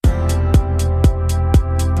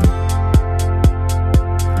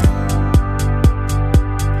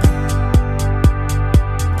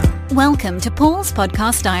Welcome to Paul's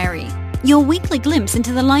Podcast Diary, your weekly glimpse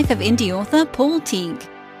into the life of indie author Paul Teague.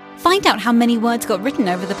 Find out how many words got written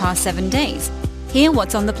over the past 7 days, hear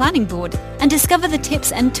what's on the planning board, and discover the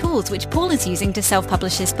tips and tools which Paul is using to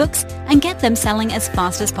self-publish his books and get them selling as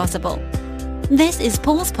fast as possible. This is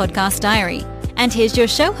Paul's Podcast Diary, and here's your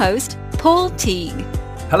show host, Paul Teague.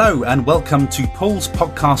 Hello and welcome to Paul's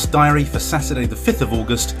Podcast Diary for Saturday the 5th of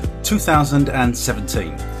August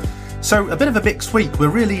 2017. So a bit of a mixed week. We're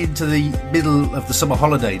really into the middle of the summer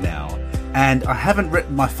holiday now, and I haven't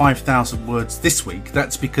written my 5,000 words this week.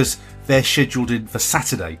 That's because they're scheduled in for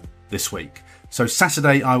Saturday this week. So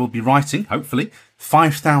Saturday I will be writing, hopefully,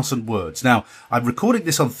 5,000 words. Now, I'm recording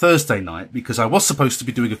this on Thursday night because I was supposed to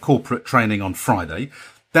be doing a corporate training on Friday.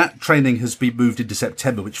 That training has been moved into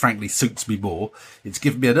September, which frankly suits me more. It's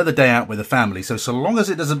given me another day out with the family. So long as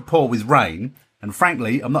it doesn't pour with rain, and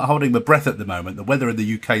frankly, I'm not holding my breath at the moment. The weather in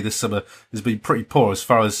the UK this summer has been pretty poor as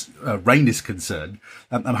far as rain is concerned.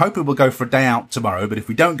 I'm hoping we'll go for a day out tomorrow, but if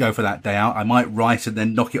we don't go for that day out, I might write and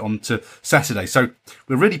then knock it on to Saturday. So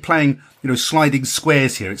we're really playing, sliding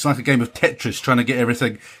squares here. It's like a game of Tetris trying to get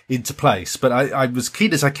everything into place. But I was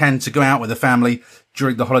keen as I can to go out with the family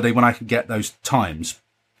during the holiday when I can get those times.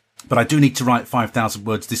 But I do need to write 5,000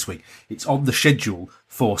 words this week. It's on the schedule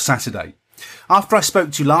for Saturday. After I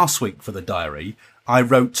spoke to you last week for the diary, I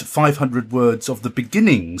wrote 500 words of the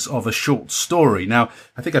beginnings of a short story. Now,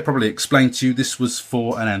 I think I probably explained to you this was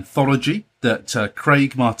for an anthology that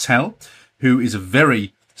Craig Martelle, who is a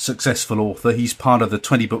very successful author, he's part of the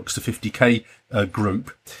 20 Books to 50k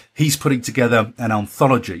group. He's putting together an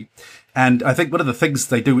anthology. And I think one of the things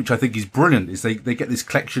they do, which I think is brilliant, is they get this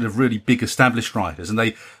collection of really big established writers, and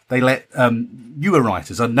they let newer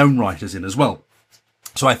writers, unknown writers in as well.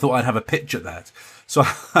 So I thought I'd have a pitch at that. So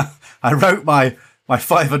I wrote my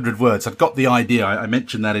 500 words. I've got the idea. I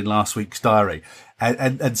mentioned that in last week's diary.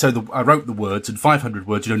 And so I wrote the words, and 500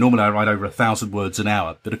 words, normally I write over 1,000 words an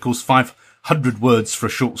hour. But of course, 500 words for a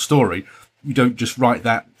short story, you don't just write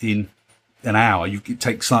that in an hour. It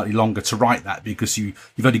takes slightly longer to write that because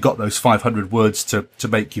you've only got those 500 words to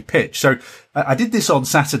make your pitch. So I did this on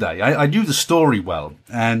Saturday. I knew the story well,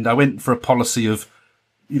 and I went for a policy of,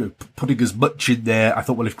 putting as much in there. I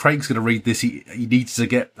thought, well, if Craig's going to read this, I need to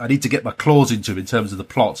get my claws into him in terms of the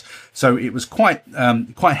plot. So it was quite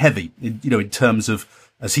heavy, in terms of,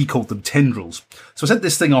 as he called them, tendrils. So I sent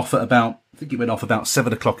this thing off at I think it went off about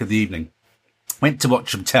 7 o'clock in the evening. Went to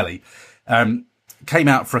watch some telly, came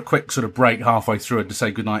out for a quick sort of break halfway through and to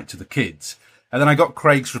say goodnight to the kids. And then I got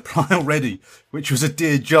Craig's reply already, which was a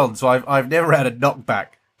Dear John. So I've never had a knockback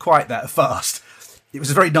quite that fast. It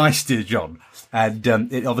was a very nice Dear John. And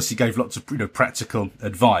it obviously gave lots of practical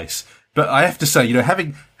advice. But I have to say,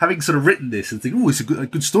 having sort of written this and thinking, it's a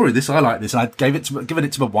good story. This, I like this. And I'd given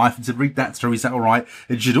it to my wife and said, read that through. Is that all right?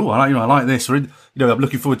 And she said, I like this. Or, I'm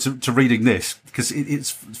looking forward to reading this because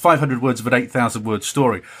it's 500 words of an 8,000 word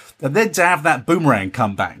story. And then to have that boomerang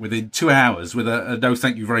come back within 2 hours with a no,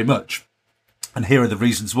 thank you very much. And here are the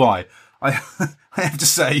reasons why. I have to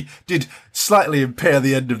say, did slightly impair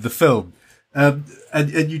the end of the film.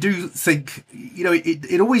 And you do think,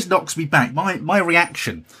 it always knocks me back. My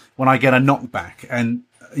reaction when I get a knockback, and,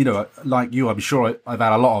 like you, I'm sure I've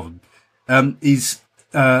had a lot of them, is,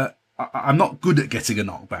 I'm not good at getting a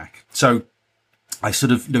knockback. So I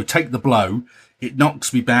sort of, take the blow. It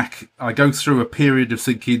knocks me back. I go through a period of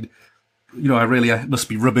thinking, I must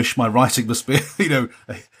be rubbish. My writing must be,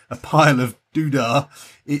 a pile of doodah.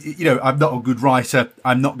 I'm not a good writer.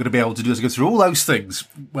 I'm not going to be able to do this. I go through all those things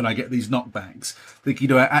when I get these knockbacks. Think,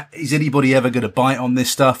 is anybody ever going to bite on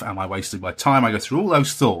this stuff? Am I wasting my time? I go through all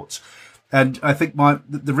those thoughts. And I think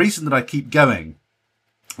the reason that I keep going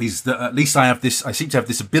is that at least I seem to have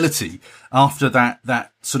this ability after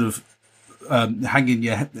that sort of, hanging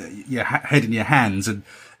your head in your hands and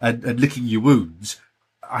licking your wounds.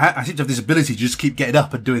 I seem to have this ability to just keep getting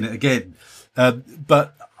up and doing it again.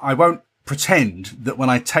 But I won't pretend that when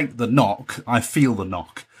I take the knock, I feel the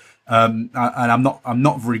knock. And I'm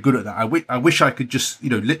not very good at that. I wish I could just,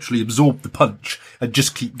 literally absorb the punch and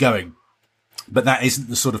just keep going. But that isn't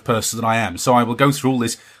the sort of person that I am. So I will go through all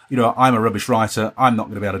this, I'm a rubbish writer. I'm not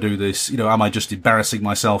going to be able to do this. Am I just embarrassing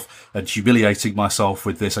myself and humiliating myself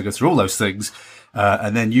with this? I go through all those things.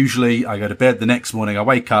 And then usually I go to bed the next morning, I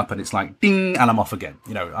wake up and it's like ding, and I'm off again.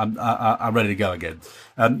 I'm ready to go again.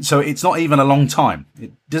 So it's not even a long time.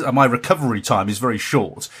 My recovery time is very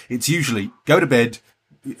short. It's usually go to bed,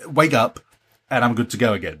 wake up, and I'm good to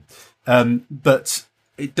go again. But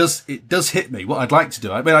it does hit me. What I'd like to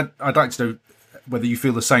do, I'd like to know whether you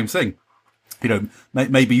feel the same thing.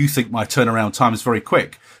 Maybe you think my turnaround time is very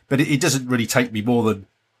quick, but it doesn't really take me more than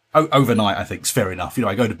overnight, I think, is fair enough.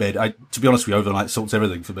 I go to bed. To be honest with you, overnight sorts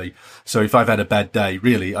everything for me. So if I've had a bad day,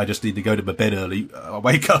 really, I just need to go to my bed early. I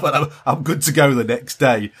wake up and I'm good to go the next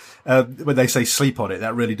day. When they say sleep on it,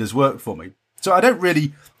 that really does work for me. So I don't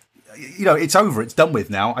really, it's over. It's done with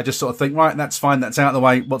now. I just sort of think, right, that's fine. That's out of the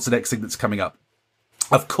way. What's the next thing that's coming up?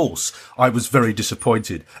 Of course, I was very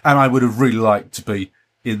disappointed, and I would have really liked to be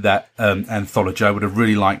in that anthology. I would have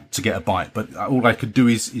really liked to get a bite, but all I could do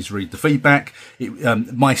is read the feedback.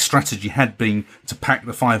 My strategy had been to pack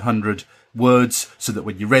the 500 words so that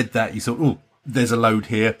when you read that, you thought, oh, there's a load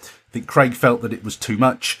here. I think Craig felt that it was too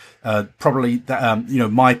much. Probably that,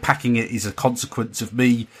 my packing it is a consequence of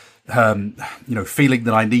me, feeling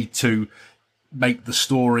that I need to make the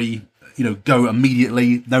story go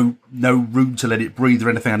immediately, no room to let it breathe or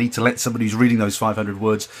anything. I need to let somebody who's reading those 500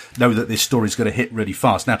 words know that this story's going to hit really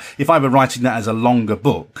fast. Now, if I were writing that as a longer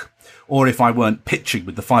book, or if I weren't pitching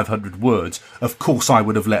with the 500 words, of course I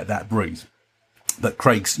would have let that breathe. But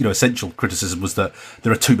Craig's, essential criticism was that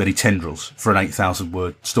there are too many tendrils for an 8,000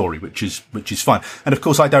 word story, which is fine. And of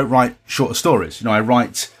course I don't write shorter stories. I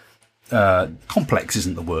write, complex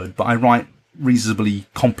isn't the word, but I write reasonably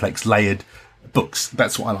complex, layered books.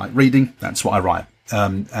 That's what I like reading. That's what I write.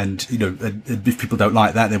 And if people don't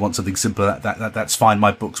like that, they want something simpler, that's fine.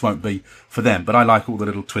 My books won't be for them, but I like all the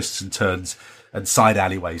little twists and turns and side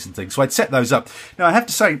alleyways and things. So I'd set those up. Now I have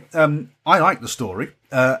to say, I like the story,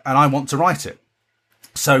 and I want to write it.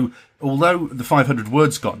 So although the 500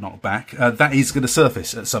 words got knocked back, that is going to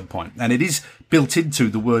surface at some point, and it is built into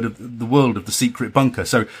the world of the Secret Bunker.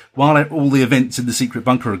 So while all the events in the Secret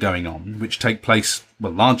Bunker are going on, which take place,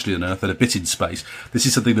 well, largely on Earth and a bit in space, this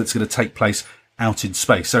is something that's going to take place out in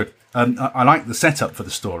space. So I like the setup for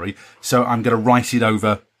the story, so I'm going to write it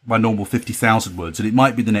over my normal 50,000 words, and it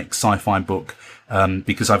might be the next sci-fi book,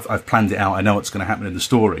 because I've planned it out. I know what's going to happen in the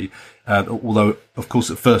story. Although, of course,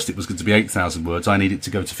 at first it was going to be 8,000 words. I need it to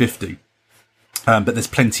go to 50. But there's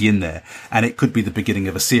plenty in there, and it could be the beginning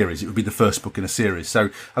of a series. It would be the first book in a series. So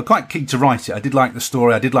I'm quite keen to write it. I did like the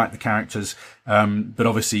story. I did like the characters. But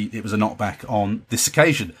obviously it was a knockback on this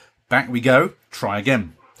occasion. Back we go. Try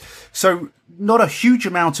again. So not a huge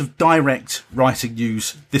amount of direct writing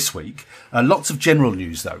news this week. Lots of general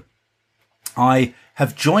news, though. I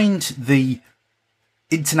have joined the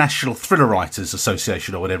International Thriller Writers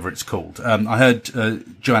Association, or whatever it's called. I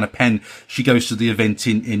heard Joanna Penn, she goes to the event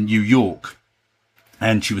in New York,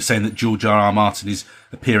 and she was saying that George R.R. Martin is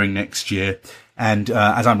appearing next year. And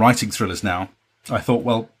as I'm writing thrillers now, I thought,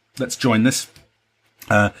 well, let's join this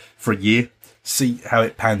for a year, see how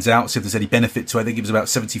it pans out, see if there's any benefit to it. I think it was about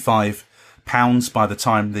 £75 by the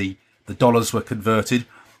time the dollars were converted.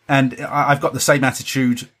 And I've got the same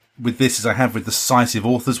attitude with this as I have with the Society of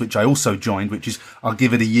Authors, which I also joined, which is I'll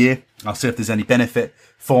give it a year. I'll see if there's any benefit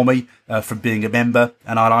for me from being a member,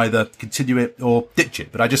 and I'll either continue it or ditch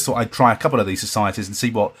it. But I just thought I'd try a couple of these societies and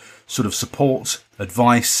see what sort of support,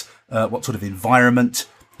 advice, what sort of environment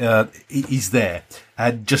is there,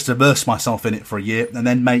 and just immerse myself in it for a year and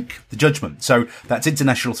then make the judgment. So that's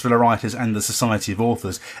International Thriller Writers and the Society of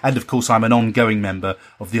Authors. And of course, I'm an ongoing member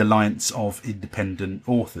of the Alliance of Independent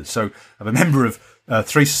Authors. So I'm a member of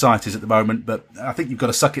 3 societies at the moment, but I think you've got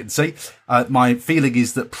to suck it and see. My feeling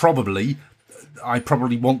is that I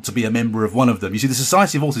probably want to be a member of one of them. You see, the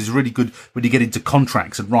Society of Authors is really good when you get into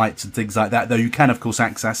contracts and rights and things like that, though you can, of course,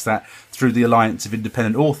 access that through the Alliance of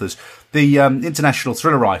Independent Authors. The International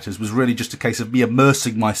Thriller Writers was really just a case of me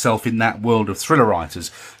immersing myself in that world of thriller writers,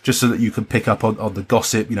 just so that you can pick up on the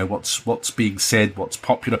gossip, what's being said, what's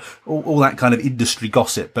popular, all that kind of industry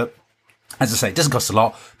gossip. But as I say, it doesn't cost a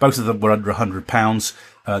lot. Both of them were under £100.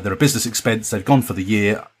 They're a business expense. They've gone for the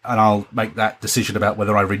year, and I'll make that decision about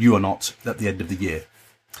whether I renew or not at the end of the year.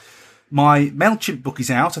 My MailChimp book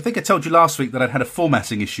is out. I think I told you last week that I'd had a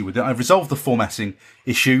formatting issue with it. I've resolved the formatting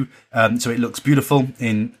issue, so it looks beautiful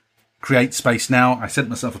in CreateSpace now. I sent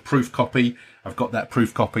myself a proof copy. I've got that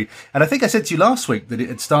proof copy. And I think I said to you last week that it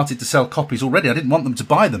had started to sell copies already. I didn't want them to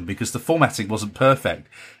buy them because the formatting wasn't perfect.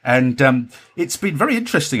 And it's been very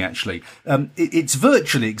interesting, actually. It's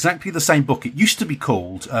virtually exactly the same book. It used to be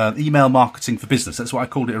called Email Marketing for Business. That's what I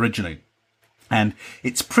called it originally. And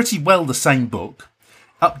it's pretty well the same book,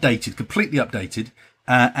 updated, completely updated.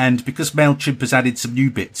 And because MailChimp has added some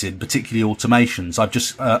new bits in, particularly automations, I've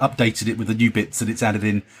just updated it with the new bits that it's added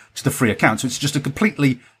in to the free account. So it's just a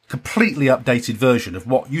completely updated version of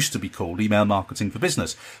what used to be called Email Marketing for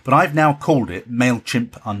Business. But I've now called it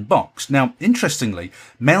MailChimp Unboxed. Now, interestingly,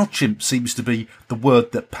 MailChimp seems to be the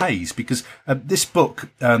word that pays, because this book,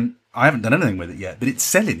 I haven't done anything with it yet, but it's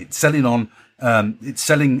selling. It's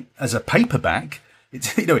selling as a paperback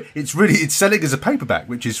it's it's selling as a paperback,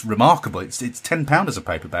 which is remarkable. It's £10 as a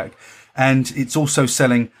paperback, and it's also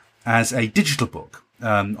selling as a digital book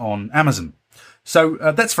on Amazon. So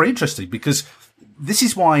that's very interesting, because this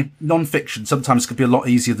is why non-fiction sometimes can be a lot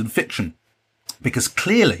easier than fiction, because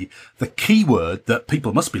clearly the keyword that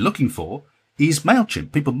people must be looking for is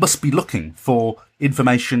MailChimp. People must be looking for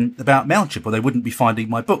information about MailChimp, or they wouldn't be finding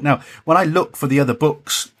my book. Now, when I look for the other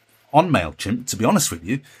books on MailChimp, to be honest with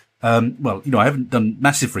you, I haven't done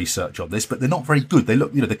massive research on this, but they're not very good. They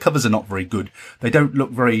look, the covers are not very good. They don't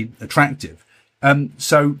look very attractive.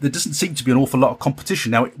 So there doesn't seem to be an awful lot of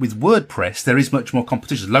competition. Now, with WordPress, there is much more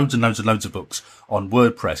competition. Loads and loads and loads of books on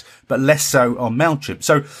WordPress, but less so on MailChimp.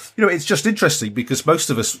 So, it's just interesting, because most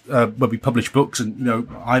of us, when we publish books, and,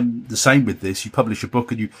 I'm the same with this, you publish a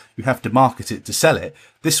book and you have to market it to sell it.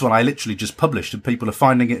 This one I literally just published, and people are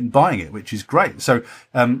finding it and buying it, which is great. So,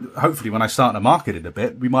 hopefully when I start to market it a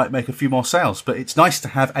bit, we might make a few more sales. But it's nice to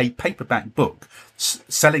have a paperback book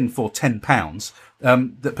selling for £10,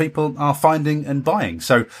 that people are finding and buying.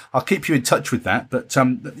 So I'll keep you in touch with that, but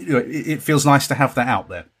it feels nice to have that out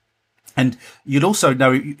there. And you'll also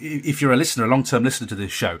know, if you're a long-term listener to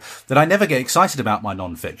this show, that I never get excited about my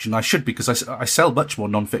non-fiction. I should, because I sell much more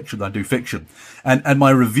non-fiction than I do fiction. And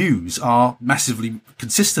my reviews are massively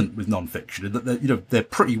consistent with non-fiction. And that they're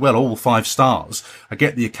pretty well all 5 stars. I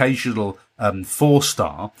get the occasional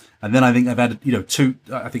 4-star. And then I think I've had,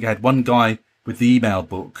 I think I had one guy with the email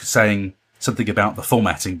book saying something about the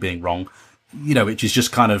formatting being wrong, which is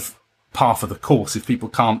just kind of par for the course if people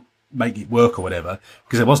can't make it work or whatever,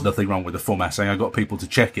 because there was nothing wrong with the formatting. I got people to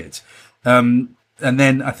check it. And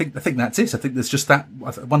then I think that's it. I think there's just that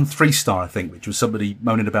one 3-star, I think, which was somebody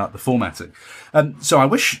moaning about the formatting. So I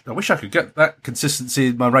wish I could get that consistency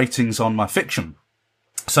in my ratings on my fiction.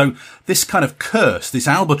 So this kind of curse, this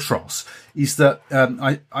albatross, is that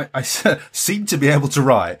I seem to be able to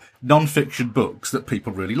write non-fiction books that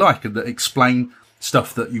people really like, and that explain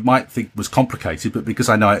stuff that you might think was complicated, but because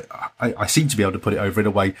I know I seem to be able to put it over in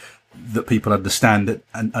a way that people understand it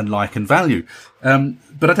and like and value.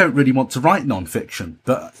 But I don't really want to write non-fiction.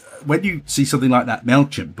 But when you see something like that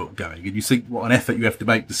MailChimp book going, and you think what an effort you have to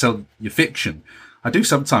make to sell your fiction, I do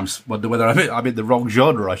sometimes wonder whether I'm in the wrong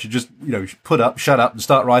genre. I should just, shut up and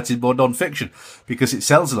start writing more non-fiction, because it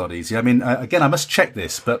sells a lot easier. I mean, again, I must check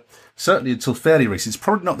this, but certainly until fairly recent, it's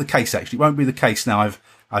probably not the case, actually. It won't be the case now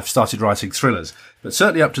I've started writing thrillers. But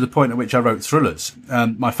certainly up to the point at which I wrote thrillers,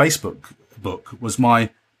 my Facebook book was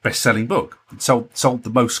my best-selling book. It sold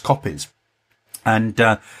the most copies. And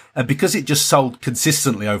because it just sold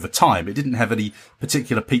consistently over time, it didn't have any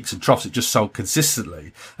particular peaks and troughs. It just sold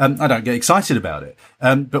consistently. I don't get excited about it.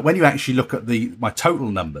 But when you actually look at my total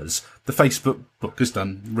numbers, the Facebook book has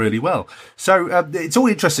done really well. So it's all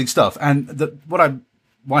interesting stuff. And why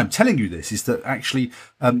I'm telling you this is that actually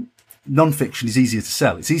non-fiction is easier to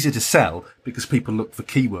sell. It's easier to sell because people look for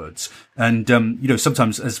keywords. And,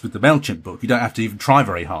 sometimes, as with the MailChimp book, you don't have to even try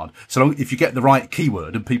very hard. So if you get the right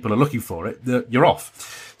keyword and people are looking for it, you're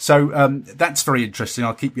off. So that's very interesting.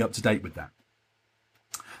 I'll keep you up to date with that.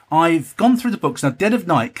 I've gone through the books. Now, Dead of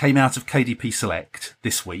Night came out of KDP Select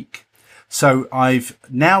this week. So I've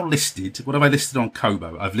now listed, what have I listed on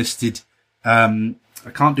Kobo? I've listed, I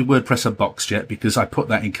can't do WordPress Unboxed yet because I put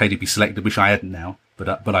that in KDP Select. I wish I hadn't now.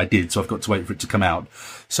 But I did, so I've got to wait for it to come out.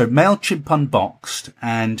 So MailChimp Unboxed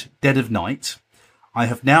and Dead of Night, I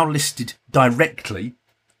have now listed directly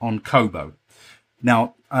on Kobo.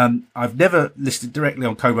 Now, I've never listed directly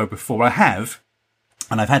on Kobo before. I have,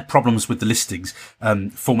 and I've had problems with the listings,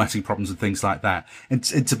 formatting problems and things like that. And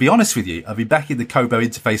to be honest with you, I've been back in the Kobo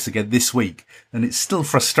interface again this week, and it still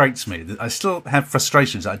frustrates me. I still have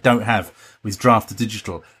frustrations that I don't have with Draft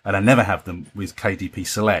Digital, and I never have them with KDP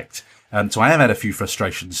Select. So I have had a few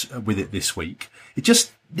frustrations with it this week. It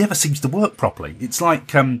just never seems to work properly. It's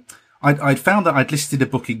like, I'd found that I'd listed a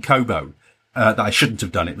book in Kobo, that I shouldn't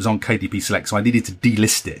have done. It was on KDP Select, so I needed to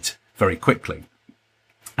delist it very quickly.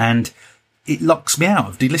 And it locks me out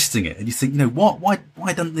of delisting it. And you think, why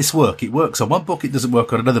doesn't this work? It works on one book, it doesn't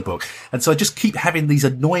work on another book. And so I just keep having these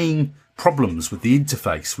annoying problems with the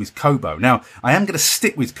interface with Kobo. Now, I am going to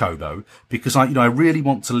stick with Kobo because I really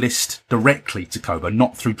want to list directly to Kobo,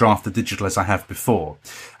 not through Draft Digital as I have before.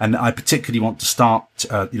 And I particularly want to start,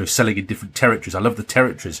 selling in different territories. I love the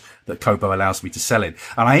territories that Kobo allows me to sell in.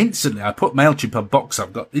 And I put MailChimp Unboxed.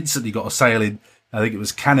 I've instantly got a sale in, I think it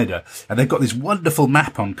was Canada, and they've got this wonderful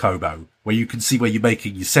map on Kobo where you can see where you're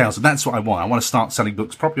making your sales. And that's what I want. I want to start selling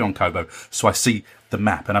books properly on Kobo so I see the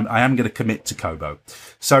map, and I am going to commit to Kobo.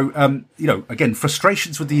 So, again,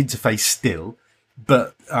 frustrations with the interface still,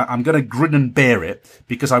 but I'm going to grin and bear it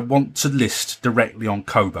because I want to list directly on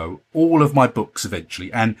Kobo all of my books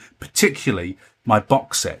eventually, and particularly my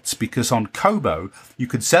box sets, because on Kobo you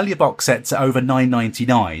can sell your box sets at over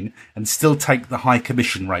 $9.99 and still take the high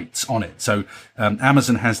commission rates on it. So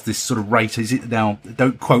Amazon has this sort of rate. Is it now?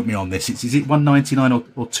 Don't quote me on this. Is it $1.99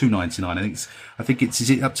 or $2.99? I think it's. Is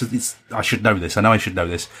it up to? I should know this. I know I should know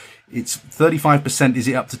this. It's 35%. Is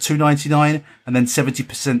it up to $2.99 and then 70%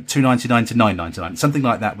 $2.99 to $9.99, something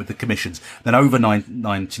like that with the commissions. Then over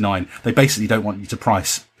 $9.99, they basically don't want you to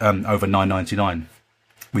price over $9.99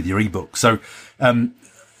 with your ebook. So,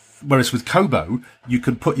 whereas with Kobo, you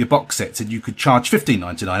could put your box sets and you could charge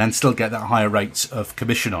 $15.99 and still get that higher rate of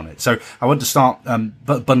commission on it. So I want to start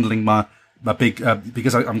bundling my big,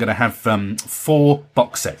 because I'm going to have 4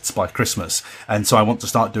 box sets by Christmas. And so I want to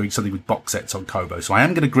start doing something with box sets on Kobo. So I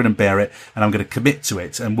am going to grin and bear it, and I'm going to commit to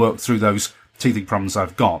it and work through those teething problems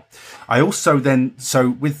I've got. I also then, so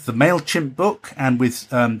with the MailChimp book and with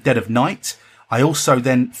Dead of Night, I also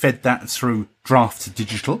then fed that through Draft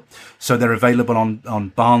Digital. So they're available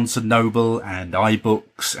on Barnes & Noble and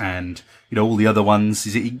iBooks and, all the other ones.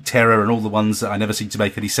 Is it Ink Terror and all the ones that I never seem to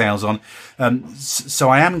make any sales on. So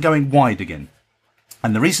I am going wide again.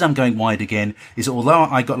 And the reason I'm going wide again is, although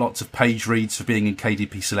I got lots of page reads for being in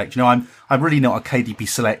KDP Select, I'm really not a KDP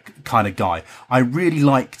Select kind of guy. I really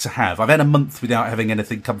like to have, I've had a month without having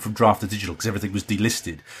anything come from Draft Digital because everything was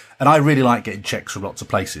delisted. And I really like getting checks from lots of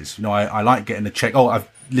places. I like getting a check. Oh, I've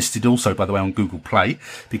listed also, by the way, on Google Play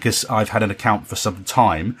because I've had an account for some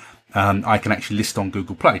time. I can actually list on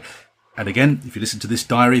Google Play. And again, if you listen to this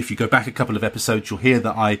diary, if you go back a couple of episodes, you'll hear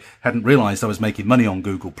that I hadn't realised I was making money on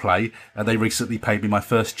Google Play. They recently paid me my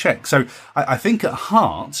first check. So I think at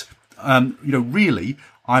heart, really,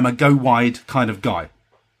 I'm a go wide kind of guy.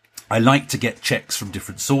 I like to get checks from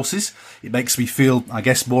different sources. It makes me feel, I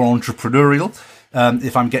guess, more entrepreneurial.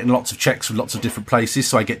 If I'm getting lots of checks from lots of different places.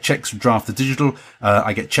 So I get checks from Draft Digital.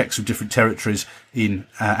 I get checks from different territories in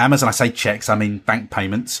Amazon. I say checks, I mean bank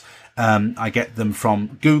payments. I get them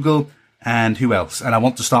from Google. And who else? And I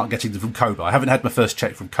want to start getting them from Kobo. I haven't had my first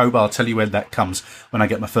check from Kobo. I'll tell you when that comes, when I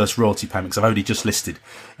get my first royalty payment, because I've only just listed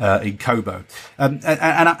in Kobo. And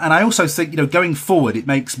I also think, going forward, it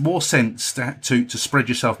makes more sense to spread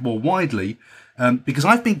yourself more widely, because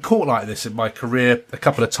I've been caught like this in my career a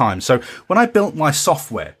couple of times. So when I built my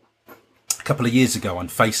software a couple of years ago on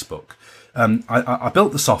Facebook, I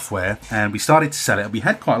built the software and we started to sell it, and we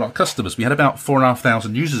had quite a lot of customers. We had about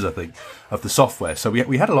 4,500 users, I think, of the software. So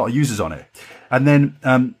we had a lot of users on it. And then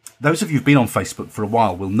those of you who've been on Facebook for a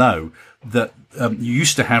while will know that you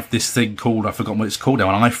used to have this thing called, I've forgotten what it's called now,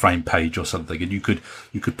 an iframe page or something, and you could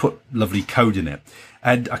put lovely code in it.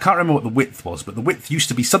 And I can't remember what the width was, but the width used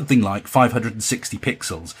to be something like 560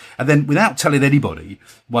 pixels. And then without telling anybody,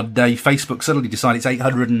 one day Facebook suddenly decided it's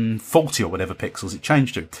 840 or whatever pixels it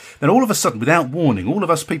changed to. Then all of a sudden, without warning, all of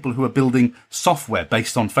us people who are building software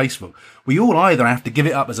based on Facebook, we all either have to give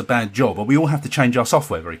it up as a bad job or we all have to change our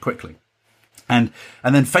software very quickly. And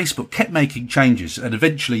then Facebook kept making changes, and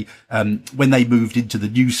eventually, when they moved into the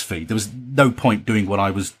news feed, there was no point doing what I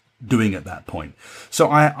was doing at that point. So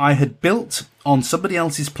I had built on somebody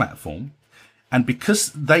else's platform, and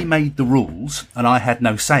because they made the rules and I had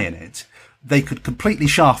no say in it, they could completely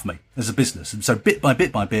shaft me as a business. And so bit by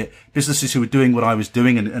bit, businesses who were doing what I was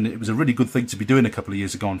doing, and it was a really good thing to be doing a couple of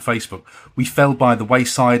years ago on Facebook, we fell by the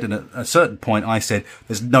wayside. And at a certain point, I said,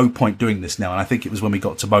 there's no point doing this now. And I think it was when we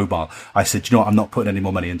got to mobile, I said, you know what, I'm not putting any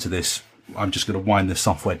more money into this. I'm just going to wind this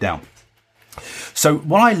software down. So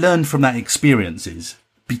what I learned from that experience is,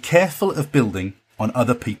 be careful of building on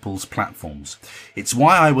other people's platforms. It's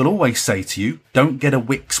why I will always say to you, don't get a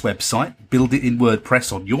Wix website, build it in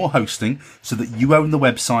WordPress on your hosting so that you own the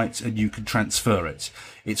website and you can transfer it.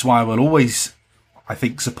 It's why I will always, I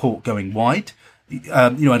think, support going wide.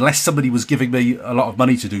 Unless somebody was giving me a lot of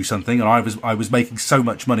money to do something, and I was making so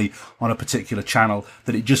much money on a particular channel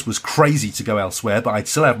that it just was crazy to go elsewhere, but I'd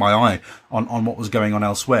still have my eye on what was going on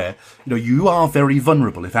elsewhere. You are very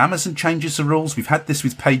vulnerable. If Amazon changes the rules, we've had this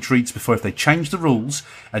with page reads before, if they change the rules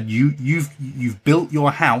and you've built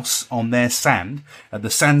your house on their sand and the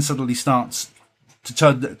sand suddenly starts to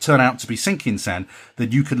turn out to be sinking sand,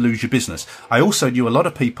 then you can lose your business. I also knew a lot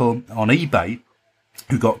of people on eBay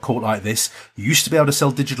who got caught like this. You used to be able to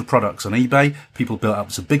sell digital products on eBay. People built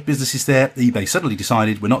up some big businesses there. eBay suddenly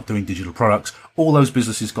decided we're not doing digital products. All those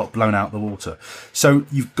businesses got blown out of the water. So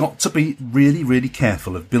you've got to be really, really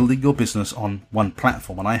careful of building your business on one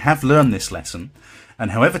platform. And I have learned this lesson.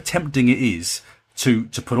 And however tempting it is to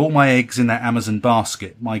put all my eggs in that Amazon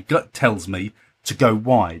basket, my gut tells me to go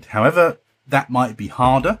wide. However, that might be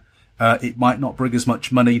harder. It might not bring as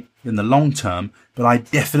much money in the long term, but I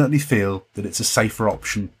definitely feel that it's a safer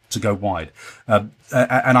option to go wide. And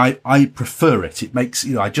I prefer it. It makes,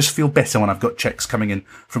 I just feel better when I've got checks coming in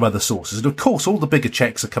from other sources. And of course, all the bigger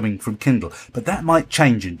checks are coming from Kindle, but that might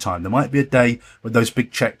change in time. There might be a day when those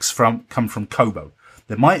big checks come from Kobo.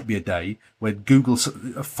 There might be a day when Google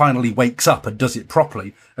finally wakes up and does it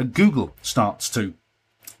properly, and Google starts to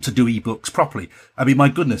do ebooks properly. I mean, my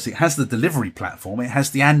goodness, it has the delivery platform. It has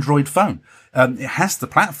the Android phone. It has the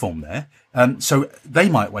platform there. So they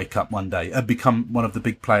might wake up one day and become one of the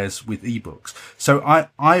big players with ebooks. So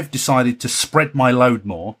I've decided to spread my load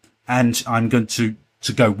more, and I'm going to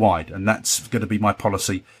go wide. And that's going to be my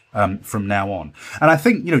policy from now on. And I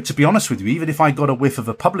think, to be honest with you, even if I got a whiff of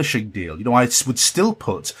a publishing deal, I would still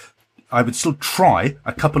try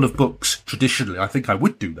a couple of books traditionally. I think I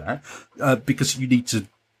would do that, because you need to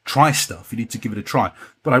try stuff. You need to give it a try.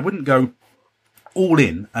 But I wouldn't go all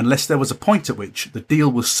in unless there was a point at which the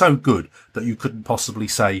deal was so good that you couldn't possibly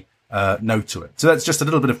say no to it. So that's just a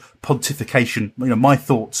little bit of pontification, my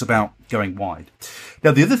thoughts about going wide.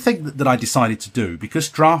 Now, the other thing that I decided to do, because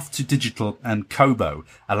Draft to Digital and Kobo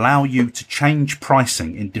allow you to change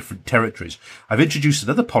pricing in different territories, I've introduced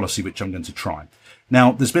another policy which I'm going to try.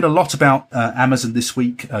 Now, there's been a lot about Amazon this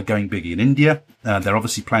week going big in India. They're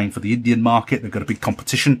obviously playing for the Indian market. They've got a big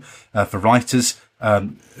competition for writers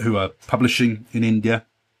who are publishing in India.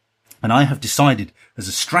 And I have decided as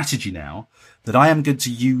a strategy now that I am going to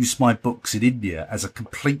use my books in India as a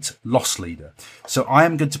complete loss leader. So I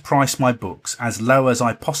am going to price my books as low as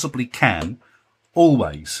I possibly can,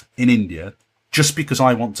 always in India, just because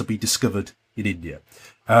I want to be discovered in India.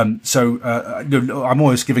 I'm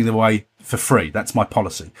always giving them away for free. That's my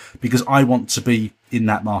policy, because I want to be in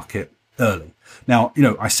that market early. Now,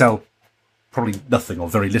 I sell probably nothing or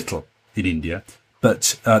very little in India,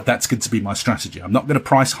 but that's going to be my strategy. I'm not going to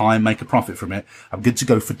price high and make a profit from it. I'm going to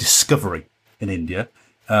go for discovery in India.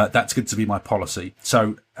 That's going to be my policy.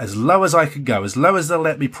 So as low as I can go, as low as they'll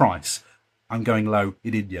let me price, I'm going low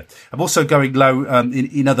in India. I'm also going low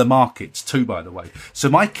in other markets too, by the way. So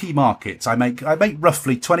my key markets, I make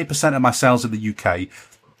roughly 20% of my sales in the UK,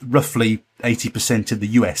 roughly 80% in the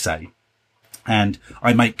USA. And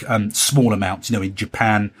I make small amounts, in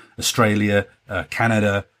Japan, Australia,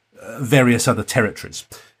 Canada, various other territories.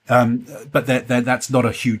 But that's not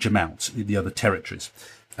a huge amount in the other territories.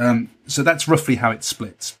 So that's roughly how it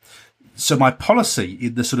splits. So my policy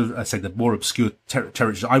in the sort of, the more obscure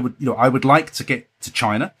territories, I would like to get to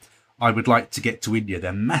China. I would like to get to India.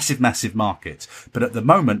 They're massive, massive markets. But at the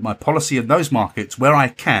moment, my policy in those markets, where I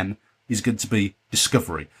can, is going to be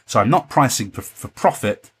discovery. So I'm not pricing for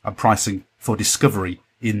profit. I'm pricing for discovery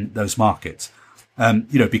in those markets.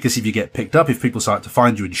 Because if you get picked up, if people start to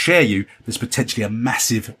find you and share you, there's potentially a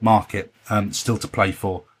massive market still to play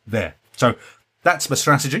for there. So that's my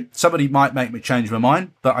strategy. Somebody might make me change my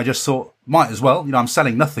mind, but I just thought, might as well. I'm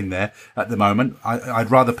selling nothing there at the moment. I'd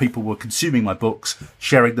rather people were consuming my books,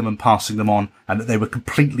 sharing them and passing them on, and that they were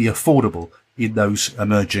completely affordable in those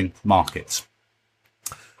emerging markets.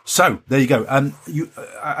 So there you go.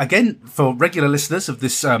 Again, for regular listeners of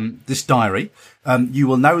this diary, you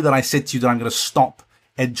will know that I said to you that I'm going to stop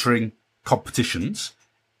entering competitions.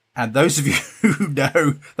 And those of you who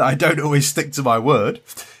know that I don't always stick to my word,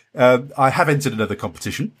 I have entered another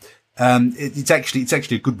competition. It's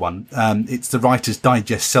actually a good one. It's the Writer's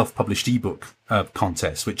Digest self-published ebook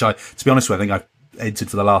contest, which to be honest with you, I think I've entered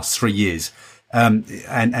for the last 3 years. And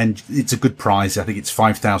it's a good prize. I think it's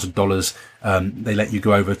 $5,000. They let you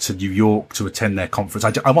go over to New York to attend their conference.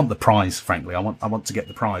 I want the prize, frankly. I want to get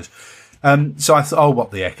the prize. So I thought, oh,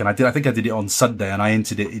 what the heck? And I think I did it on Sunday, and I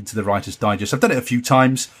entered it into the Writer's Digest. I've done it a few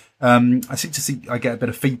times. I seem to think I get a bit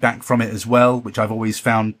of feedback from it as well, which I've always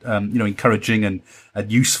found, encouraging and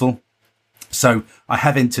useful. So I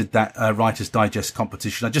have entered that Writer's Digest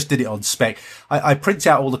competition. I just did it on spec. I print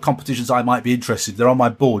out all the competitions I might be interested in. They're on my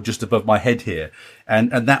board just above my head here.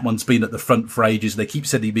 And that one's been at the front for ages. They keep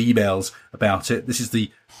sending me emails about it. This is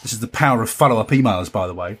the power of follow-up emails, by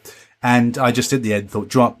the way. And I just in the end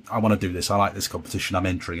thought, I want to do this. I like this competition. I'm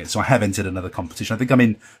entering it. So I have entered another competition. I think I'm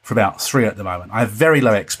in for about 3 at the moment. I have very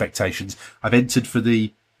low expectations. I've entered for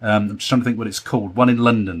the, I'm just trying to think what it's called. One in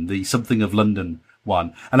London, the Something of London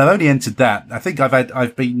one. And I've only entered that. I think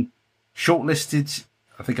I've been shortlisted.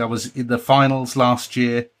 I think I was in the finals last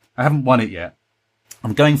year. I haven't won it yet.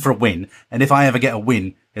 I'm going for a win. And if I ever get a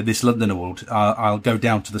win in this London award, I'll go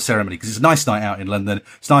down to the ceremony because it's a nice night out in London.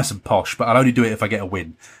 It's nice and posh, but I'll only do it if I get a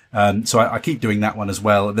win. So I keep doing that one as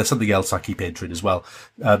well. There's something else I keep entering as well.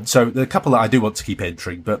 So there are a couple that I do want to keep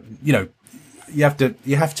entering, but you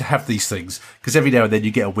have to have these things, because every now and then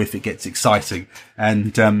you get a whiff, it gets exciting,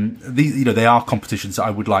 and they are competitions that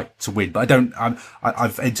I would like to win, but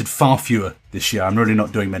I've entered far fewer this year. I'm really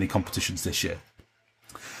not doing many competitions this year.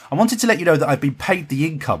 I wanted to let you know that I've been paid the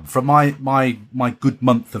income from my good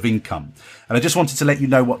month of income. And I just wanted to let you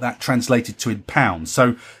know what that translated to in pounds.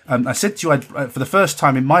 So, I said to you, for the first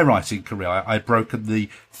time in my writing career, I'd broken the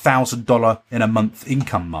 $1,000 in a month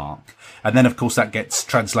income mark. And then, of course, that gets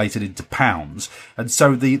translated into pounds. And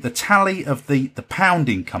so the tally of the pound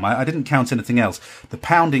income, I didn't count anything else. The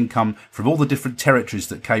pound income from all the different territories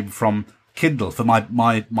that came from Kindle for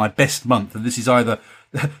my best month. And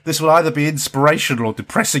this will either be inspirational or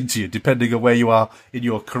depressing to you, depending on where you are in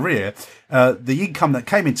your career. The income that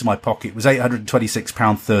came into my pocket was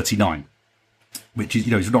 £826.39, which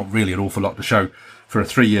is not really an awful lot to show for a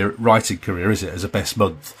 3-year writing career, is it, as a best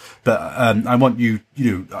month? But I want you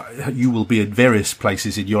will be in various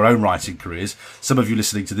places in your own writing careers. Some of you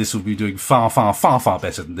listening to this will be doing far, far, far, far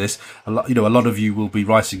better than this. A lot of you will be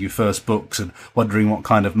writing your first books and wondering what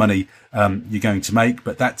kind of money you're going to make.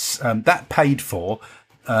 But that paid for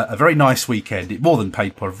a very nice weekend. It more than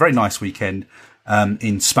paid for a very nice weekend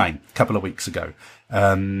in Spain a couple of weeks ago.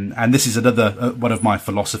 And this is another one of my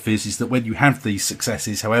philosophies, is that when you have these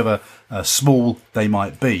successes, however small they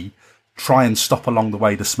might be, try and stop along the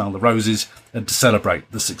way to smell the roses and to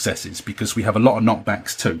celebrate the successes, because we have a lot of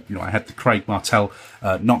knockbacks too. I had the Craig Martell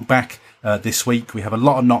knockback this week. We have a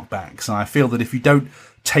lot of knockbacks, and I feel that if you don't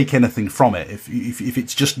take anything from it, if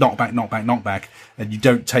it's just knockback, and you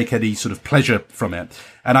don't take any sort of pleasure from it,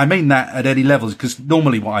 and I mean that at any levels, because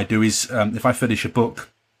normally what I do is if I finish a book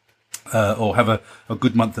or have a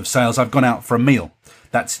good month of sales, I've gone out for a meal.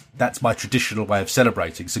 That's my traditional way of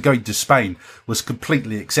celebrating. So going to Spain was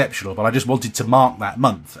completely exceptional, but I just wanted to mark that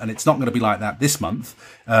month, and it's not going to be like that this month,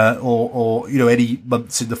 or any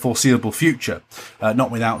months in the foreseeable future,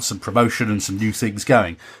 not without some promotion and some new things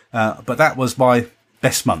going. But that was my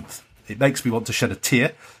best month. It makes me want to shed a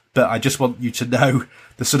tear, but I just want you to know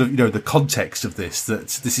the sort of, the context of this,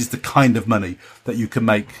 that this is the kind of money that you can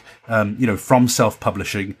make, from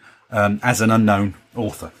self-publishing, as an unknown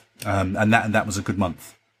author. And that was a good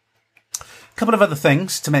month. A couple of other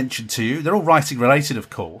things to mention to you. They're all writing related, of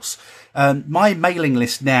course. My mailing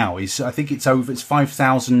list now is, I think it's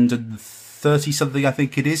 5,030 something, I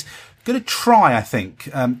think it is. I'm going to try,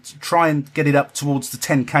 try and get it up towards the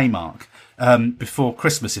 10k mark, before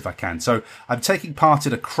Christmas if I can. So I'm taking part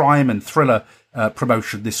in a crime and thriller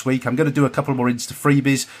promotion this week. I'm going to do a couple more Insta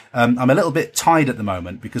freebies. I'm a little bit tied at the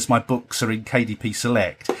moment because my books are in KDP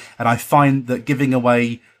Select, and I find that giving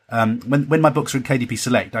away when my books are in KDP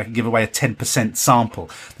Select, I can give away a 10% sample.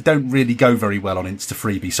 They don't really go very well on Insta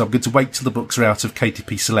Freebie, so I'm going to wait till the books are out of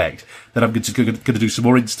KDP Select. Then I'm going to do some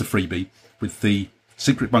more Insta Freebie with the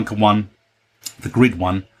Secret Bunker one, the Grid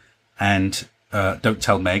one, and Don't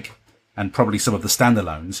Tell Meg, and probably some of the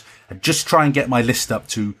standalones, and just try and get my list up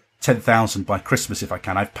to 10,000 by Christmas if I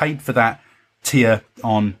can. I've paid for that tier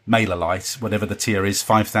on MailerLite, whatever the tier is,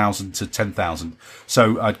 5,000 to 10,000.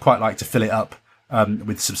 So I'd quite like to fill it up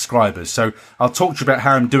with subscribers. So I'll talk to you about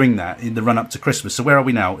how I'm doing that in the run up to Christmas. So where are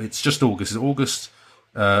we now? It's just August. Is it August?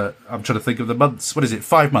 I'm trying to think of the months. What is it?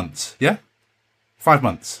 5 months? Yeah? 5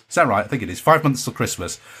 months. Is that right? I think it is. 5 months till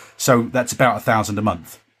Christmas. So that's about 1,000 a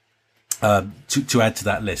month to add to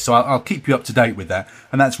that list. So I'll keep you up to date with that.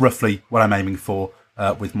 And that's roughly what I'm aiming for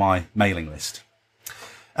with my mailing list.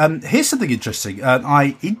 Here's something interesting.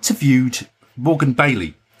 I interviewed Morgan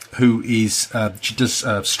Bailey, who is, she does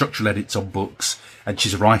structural edits on books, and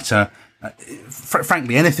she's a writer.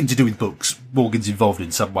 Frankly, anything to do with books, Morgan's involved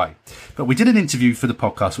in some way. But we did an interview for the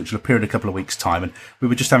podcast, which will appear in a couple of weeks' time, and we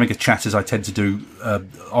were just having a chat, as I tend to do,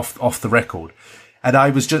 off the record. And I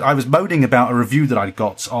was moaning about a review that I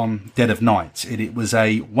got on Dead of Night, and it was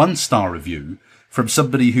a 1-star review from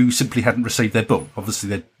somebody who simply hadn't received their book. Obviously,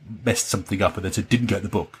 they'd messed something up and they didn't get the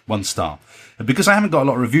book. 1 star. And because I haven't got a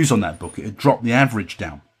lot of reviews on that book, it had dropped the average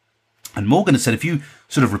down. And Morgan had said, if you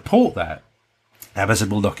sort of report that, Amazon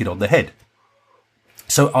will knock it on the head.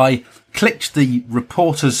 So I clicked the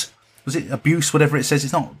reporters, was it abuse, whatever it says?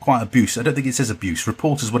 It's not quite abuse. I don't think it says abuse.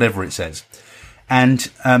 Reporters, whatever it says.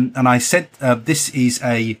 And I said, this is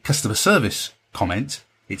a customer service comment.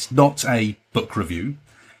 It's not a book review.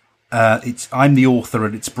 I'm the author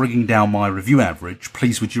and it's bringing down my review average.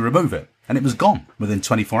 Please, would you remove it? And it was gone within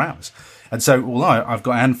 24 hours. And so, although I've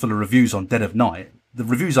got a handful of reviews on Dead of Night, the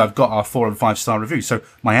reviews I've got are 4 and 5 star reviews. So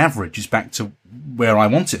my average is back to where I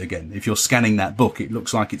want it again. If you're scanning that book, it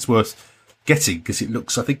looks like it's worth getting, because it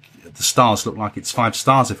looks, I think the stars look like it's 5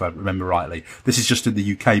 stars, if I remember rightly. This is just in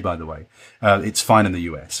the UK, by the way. It's fine in the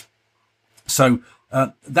US. So,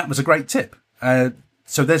 that was a great tip.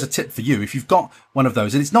 So there's a tip for you if you've got one of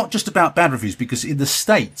those. And it's not just about bad reviews, because in the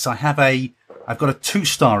States I've got a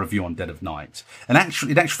 2-star review on Dead of Night. And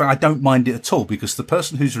actually, in actual fact, I don't mind it at all, because the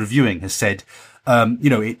person who's reviewing has said,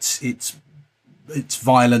 it's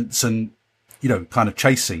violence and, kind of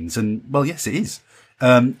chase scenes. And well, yes, it is.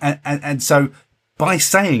 And so by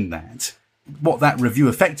saying that, what that review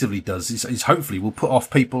effectively does is hopefully will put off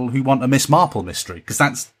people who want a Miss Marple mystery,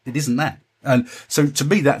 because it isn't that. And so to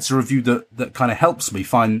me, that's a review that kind of helps me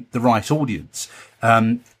find the right audience.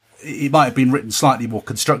 It might have been written slightly more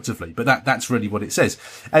constructively, but that's really what it says.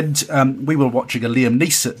 And we were watching a Liam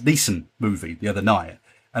Neeson movie the other night,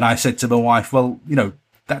 and I said to my wife, well,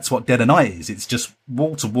 that's what Dead of Night is. It's just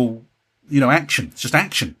wall to wall, action. It's just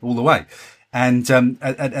action all the way. And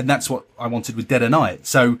that's what I wanted with Dead of Night.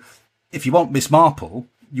 So if you want Miss Marple,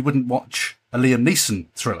 you wouldn't watch a Liam Neeson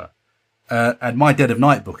thriller. And my Dead of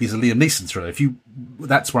Night book is a Liam Neeson thriller.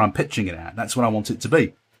 That's where I'm pitching it at. That's what I want it to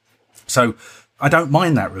be. So I don't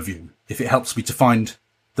mind that review if it helps me to find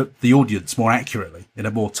the audience more accurately in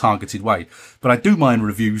a more targeted way. But I do mind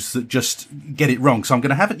reviews that just get it wrong. So I'm going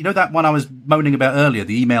to have it. That one I was moaning about earlier,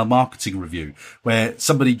 the email marketing review, where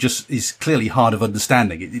somebody just is clearly hard of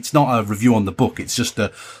understanding. It's not a review on the book. It's just I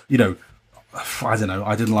don't know,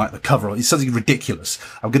 I didn't like the cover. It's something ridiculous.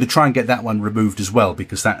 I'm going to try and get that one removed as well,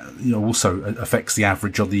 because that also affects the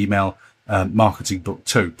average on the email marketing book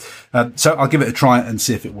too. So I'll give it a try and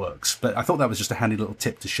see if it works. But I thought that was just a handy little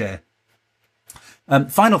tip to share.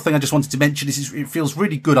 Final thing I just wanted to mention is it feels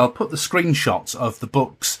really good. I'll put the screenshots of the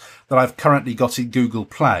books that I've currently got in Google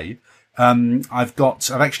Play. I've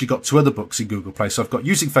actually got 2 other books in Google Play. So I've got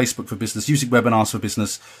Using Facebook for Business, Using Webinars for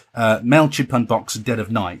Business, MailChimp Unbox and Dead of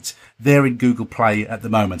Night. They're in Google Play at the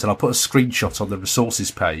moment. And I'll put a screenshot on the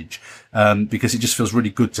resources page, because it just feels really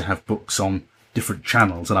good to have books on different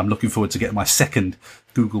channels. And I'm looking forward to getting my second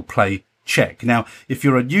Google Play check. Now, if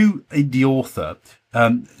you're a new indie author,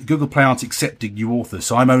 Google Play aren't accepting new authors,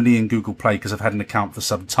 so I'm only in Google Play because I've had an account for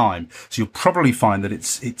some time. So you'll probably find that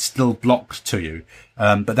it's still blocked to you.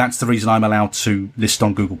 But that's the reason I'm allowed to list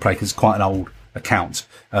on Google Play, because it's quite an old account.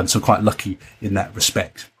 So quite lucky in that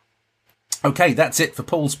respect. Okay, that's it for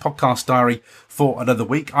Paul's podcast diary for another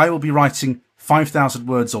week. I will be writing 5,000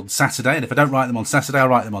 words on Saturday, and if I don't write them on Saturday, I'll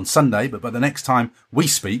write them on Sunday. But by the next time we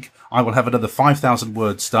speak, I will have another 5,000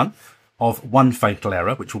 words done of One Fatal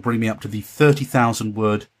Error, which will bring me up to the 30,000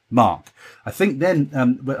 word mark. I think then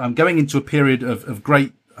I'm going into a period of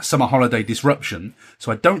great summer holiday disruption,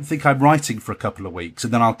 so I don't think I'm writing for a couple of weeks,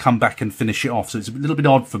 and then I'll come back and finish it off. So it's a little bit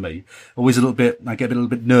odd for me. I get a little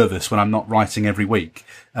bit nervous when I'm not writing every week.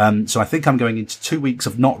 So I think I'm going into 2 weeks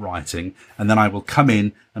of not writing, and then I will come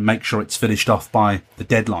in and make sure it's finished off by the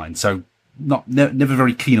deadline. So never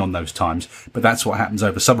very keen on those times, but that's what happens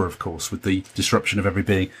over summer, of course, with the disruption of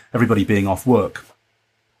everybody being off work.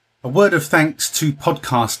 A word of thanks to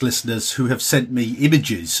podcast listeners who have sent me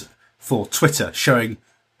images for Twitter showing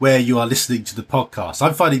where you are listening to the podcast.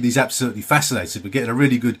 I'm finding these absolutely fascinating. We're getting a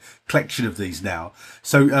really good collection of these now.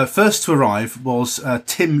 So first to arrive was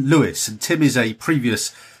Tim Lewis, and Tim is a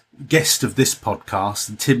previous guest of this podcast,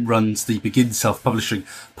 and Tim runs the Begin Self-Publishing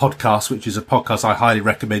podcast, which is a podcast I highly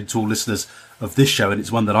recommend to all listeners of this show, and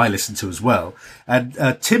it's one that I listen to as well. And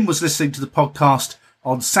Tim was listening to the podcast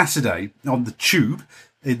on Saturday on the Tube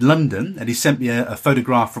in London, and he sent me a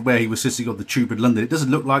photograph from where he was sitting on the Tube in London. It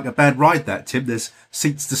doesn't look like a bad ride, that, Tim. There's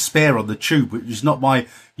seats to spare on the Tube, which is not my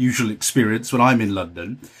usual experience when I'm in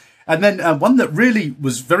London. And then one that really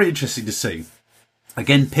was very interesting to see.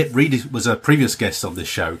 Again, Pip Reed was a previous guest on this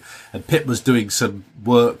show, and Pip was doing some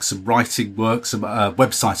work, some writing work, some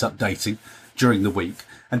website updating during the week.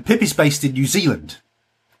 And Pip is based in New Zealand.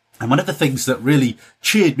 And one of the things that really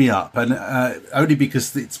cheered me up, and only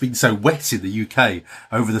because it's been so wet in the UK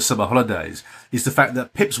over the summer holidays, is the fact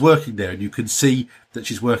that Pip's working there, and you can see that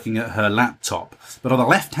she's working at her laptop. But on the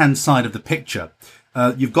left-hand side of the picture,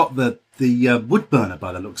 you've got the wood burner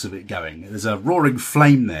by the looks of it going. There's a roaring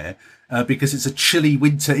flame there because it's a chilly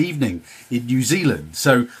winter evening in New Zealand.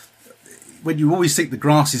 So when you always think the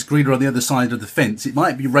grass is greener on the other side of the fence, it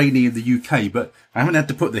might be raining in the UK, but I haven't had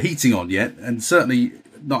to put the heating on yet, and certainly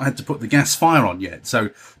not had to put the gas fire on yet. So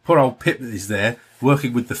poor old Pip is there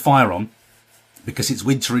working with the fire on because it's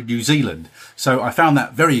winter in New Zealand. So I found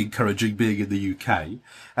that very encouraging being in the UK.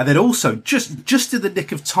 And then also just in the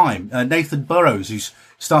nick of time, Nathan Burrows, who's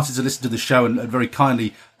started to listen to the show and very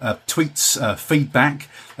kindly tweets feedback.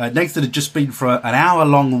 Nathan had just been for an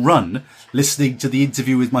hour-long run listening to the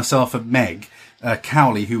interview with myself and Meg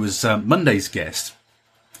Cowley, who was Monday's guest.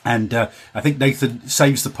 And I think Nathan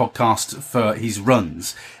saves the podcast for his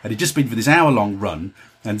runs. And he'd just been for this hour-long run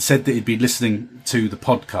and said that he'd been listening to the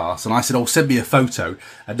podcast. And I said, send me a photo.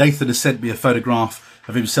 And Nathan has sent me a photograph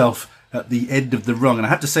of himself at the end of the rung. And I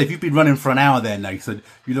have to say, if you've been running for an hour there, Nathan,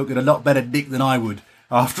 you look at a lot better nick than I would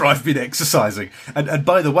after I've been exercising. And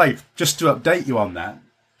by the way, just to update you on that,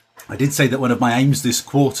 I did say that one of my aims this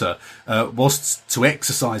quarter was to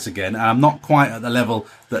exercise again. And I'm not quite at the level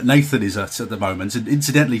that Nathan is at the moment. And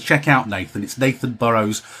incidentally, check out Nathan. It's Nathan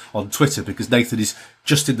Burrows on Twitter, because Nathan is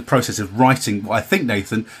just in the process of writing what I think,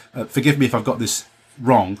 Nathan, forgive me if I've got this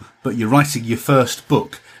wrong, but you're writing your first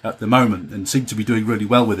book at the moment and seem to be doing really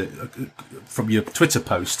well with it from your Twitter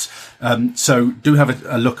posts. So do have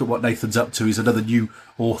a look at what Nathan's up to. He's another new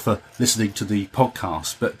author listening to the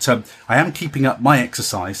podcast. But I am keeping up my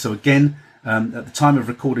exercise. So again, at the time of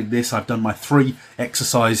recording this, I've done my 3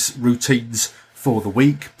 exercise routines for the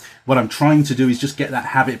week. What I'm trying to do is just get that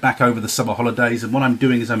habit back over the summer holidays. And what I'm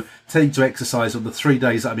doing is I'm tending to exercise on the 3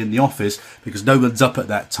 days that I'm in the office, because no one's up at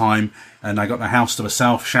that time. And I got the house to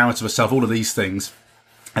myself, shower to myself, all of these things.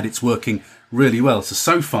 And it's working really well.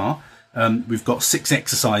 So far, we've got 6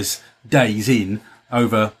 exercise days in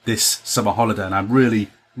over this summer holiday. And I'm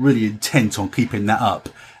really, really intent on keeping that up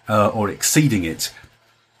or exceeding it.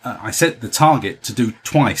 I set the target to do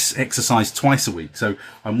exercise twice a week. So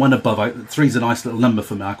I'm one above. 3 is a nice little number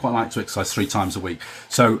for me. I quite like to exercise 3 times a week.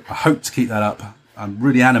 So I hope to keep that up. I'm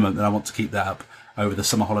really adamant that I want to keep that up over the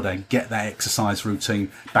summer holiday and get that exercise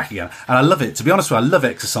routine back again. And I love it. To be honest with you, I love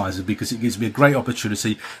exercising because it gives me a great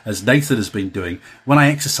opportunity, as Nathan has been doing. When I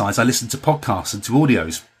exercise, I listen to podcasts and to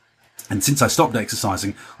audios. And since I stopped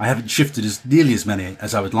exercising, I haven't shifted nearly as many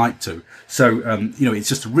as I would like to. So, it's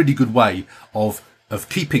just a really good way of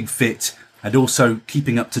keeping fit and also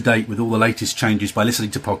keeping up to date with all the latest changes by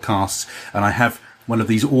listening to podcasts. And I have one of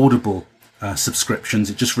these Audible subscriptions.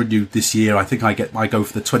 It just renewed this year. I think I go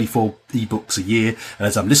for the 24 ebooks a year. And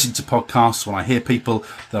as I'm listening to podcasts, when I hear people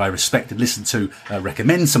that I respect and listen to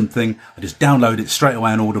recommend something, I just download it straight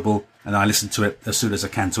away on Audible and I listen to it as soon as I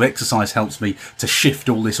can. So exercise helps me to shift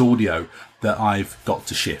all this audio that I've got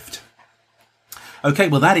to shift. Okay,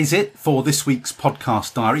 well, that is it for this week's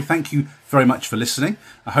podcast diary. Thank you very much for listening.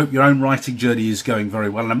 I hope your own writing journey is going very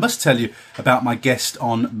well. And I must tell you about my guest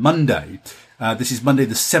on Monday. This is Monday,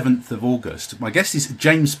 the 7th of August. My guest is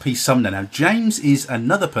James P. Sumner. Now, James is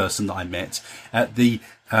another person that I met at the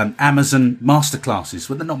Amazon masterclasses.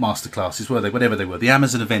 Well, they're not masterclasses, were they? Whatever they were, the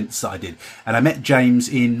Amazon events that I did. And I met James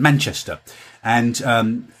in Manchester.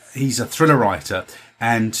 And he's a thriller writer.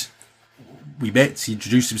 And we met, he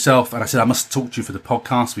introduced himself, and I said, I must talk to you for the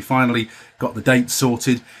podcast. We finally got the date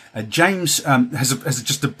sorted. James has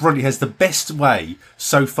the best way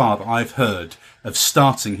so far that I've heard of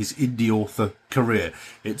starting his indie author career.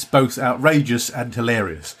 It's both outrageous and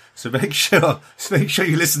hilarious. So make sure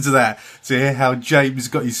you listen to that to hear how James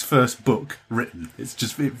got his first book written. It's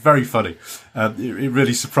just very funny. It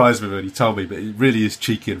really surprised me when he told me, but it really is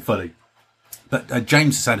cheeky and funny. But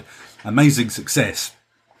James has had amazing success.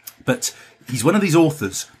 But he's one of these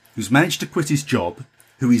authors who's managed to quit his job,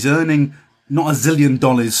 who is earning not $1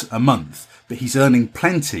 zillion a month, but he's earning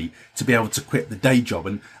plenty to be able to quit the day job.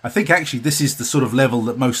 And I think actually this is the sort of level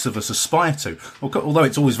that most of us aspire to. Although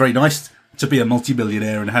it's always very nice to be a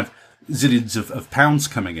multimillionaire and have zillions of pounds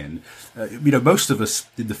coming in, most of us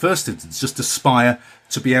in the first instance just aspire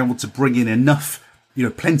to be able to bring in enough,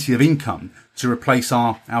 plenty of income to replace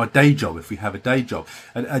our day job if we have a day job.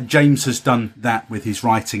 And James has done that with his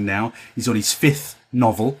writing now. He's on his 5th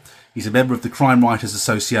novel. He's a member of the Crime Writers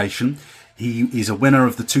Association. He is a winner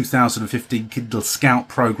of the 2015 Kindle Scout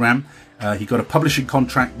program. He got a publishing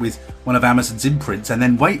contract with one of Amazon's imprints, and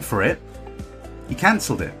then wait for it, he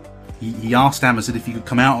cancelled it. He asked Amazon if he could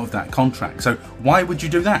come out of that contract. So why would you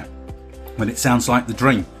do that when it sounds like the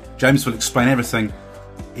dream? James will explain everything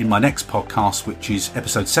in my next podcast, which is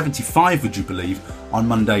episode 75, would you believe, on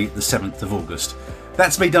Monday the 7th of August.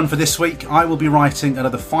 That's me done for this week. I will be writing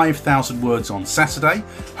another 5,000 words on Saturday.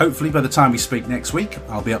 Hopefully by the time we speak next week,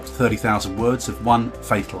 I'll be up to 30,000 words of one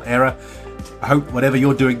fatal error. I hope whatever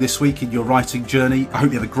you're doing this week in your writing journey, I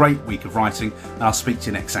hope you have a great week of writing, and I'll speak to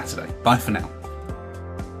you next Saturday. Bye for now.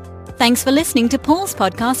 Thanks for listening to Paul's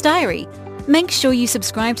Podcast Diary. Make sure you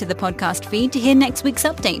subscribe to the podcast feed to hear next week's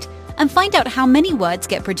update and find out how many words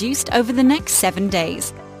get produced over the next 7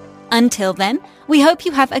 days. Until then, we hope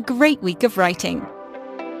you have a great week of writing.